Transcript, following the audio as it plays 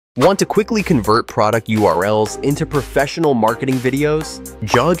Want to quickly convert product URLs into professional marketing videos?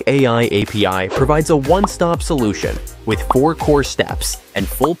 JoggAI API provides a one-stop solution with 4 core steps and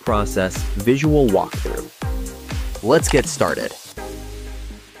full process visual walkthrough. Let's get started.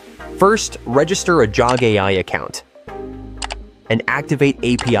 First, register a JoggAI account and activate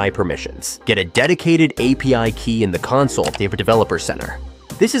API permissions. Get a dedicated API key in the console of the Developer Center.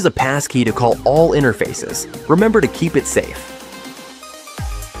 This is a passkey to call all interfaces. Remember to keep it safe.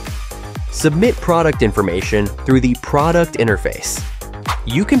 Submit product information through the product interface.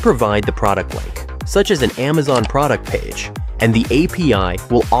 You can provide the product link, such as an Amazon product page, and the API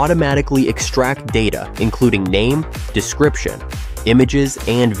will automatically extract data including name, description, images,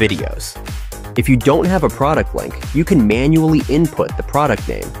 and videos. If you don't have a product link, you can manually input the product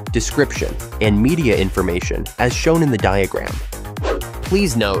name, description, and media information as shown in the diagram.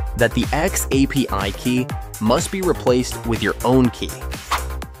 Please note that the XAPI key must be replaced with your own key.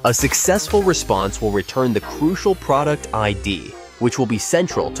 A successful response will return the crucial product ID, which will be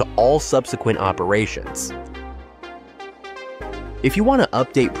central to all subsequent operations. If you want to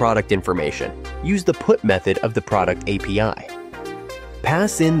update product information, use the put method of the product API.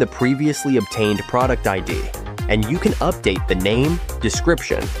 Pass in the previously obtained product ID, and you can update the name,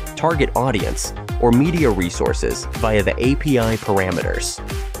 description, target audience, or media resources via the API parameters.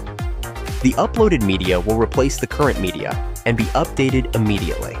 The uploaded media will replace the current media and be updated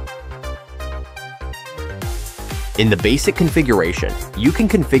immediately. In the basic configuration, you can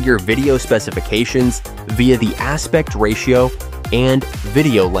configure video specifications via the aspect ratio and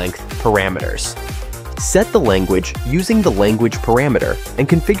video length parameters. Set the language using the language parameter and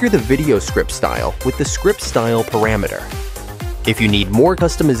configure the video script style with the script style parameter. If you need more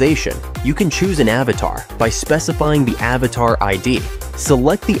customization, you can choose an avatar by specifying the avatar ID.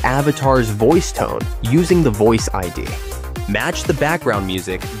 Select the avatar's voice tone using the voice ID. Match the background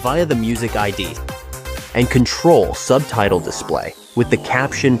music via the music ID. And control subtitle display with the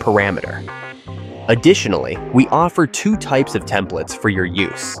caption parameter. Additionally, we offer 2 types of templates for your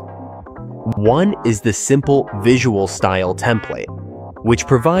use. One is the simple visual style template, which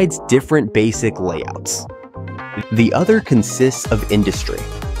provides different basic layouts. The other consists of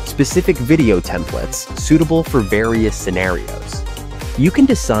industry-specific video templates suitable for various scenarios. You can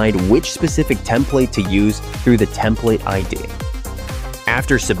decide which specific template to use through the template ID.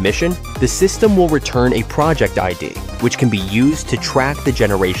 After submission, the system will return a project ID, which can be used to track the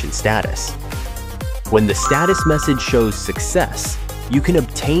generation status. When the status message shows success, you can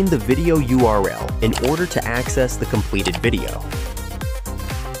obtain the video URL in order to access the completed video.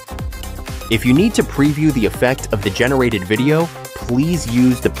 If you need to preview the effect of the generated video, please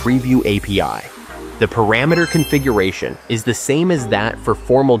use the Preview API. The parameter configuration is the same as that for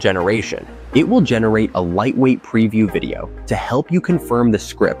formal generation. It will generate a lightweight preview video to help you confirm the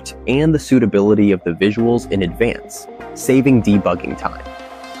script and the suitability of the visuals in advance, saving debugging time.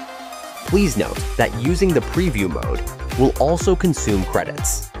 Please note that using the preview mode will also consume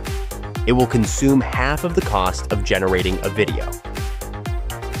credits. It will consume half of the cost of generating a video.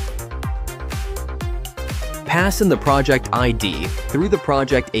 Pass in the project ID through the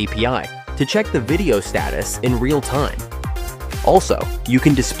project API to check the video status in real time. Also, you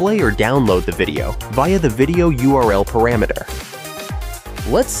can display or download the video via the video URL parameter.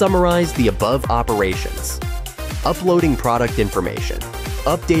 Let's summarize the above operations: uploading product information,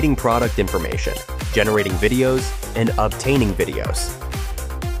 updating product information, generating videos, and obtaining videos.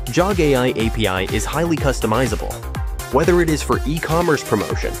 JoggAI API is highly customizable. Whether it is for e-commerce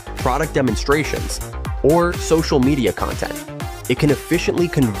promotion, product demonstrations, or social media content, it can efficiently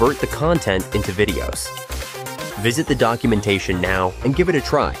convert the content into videos. Visit the documentation now and give it a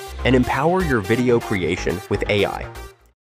try, and empower your video creation with AI.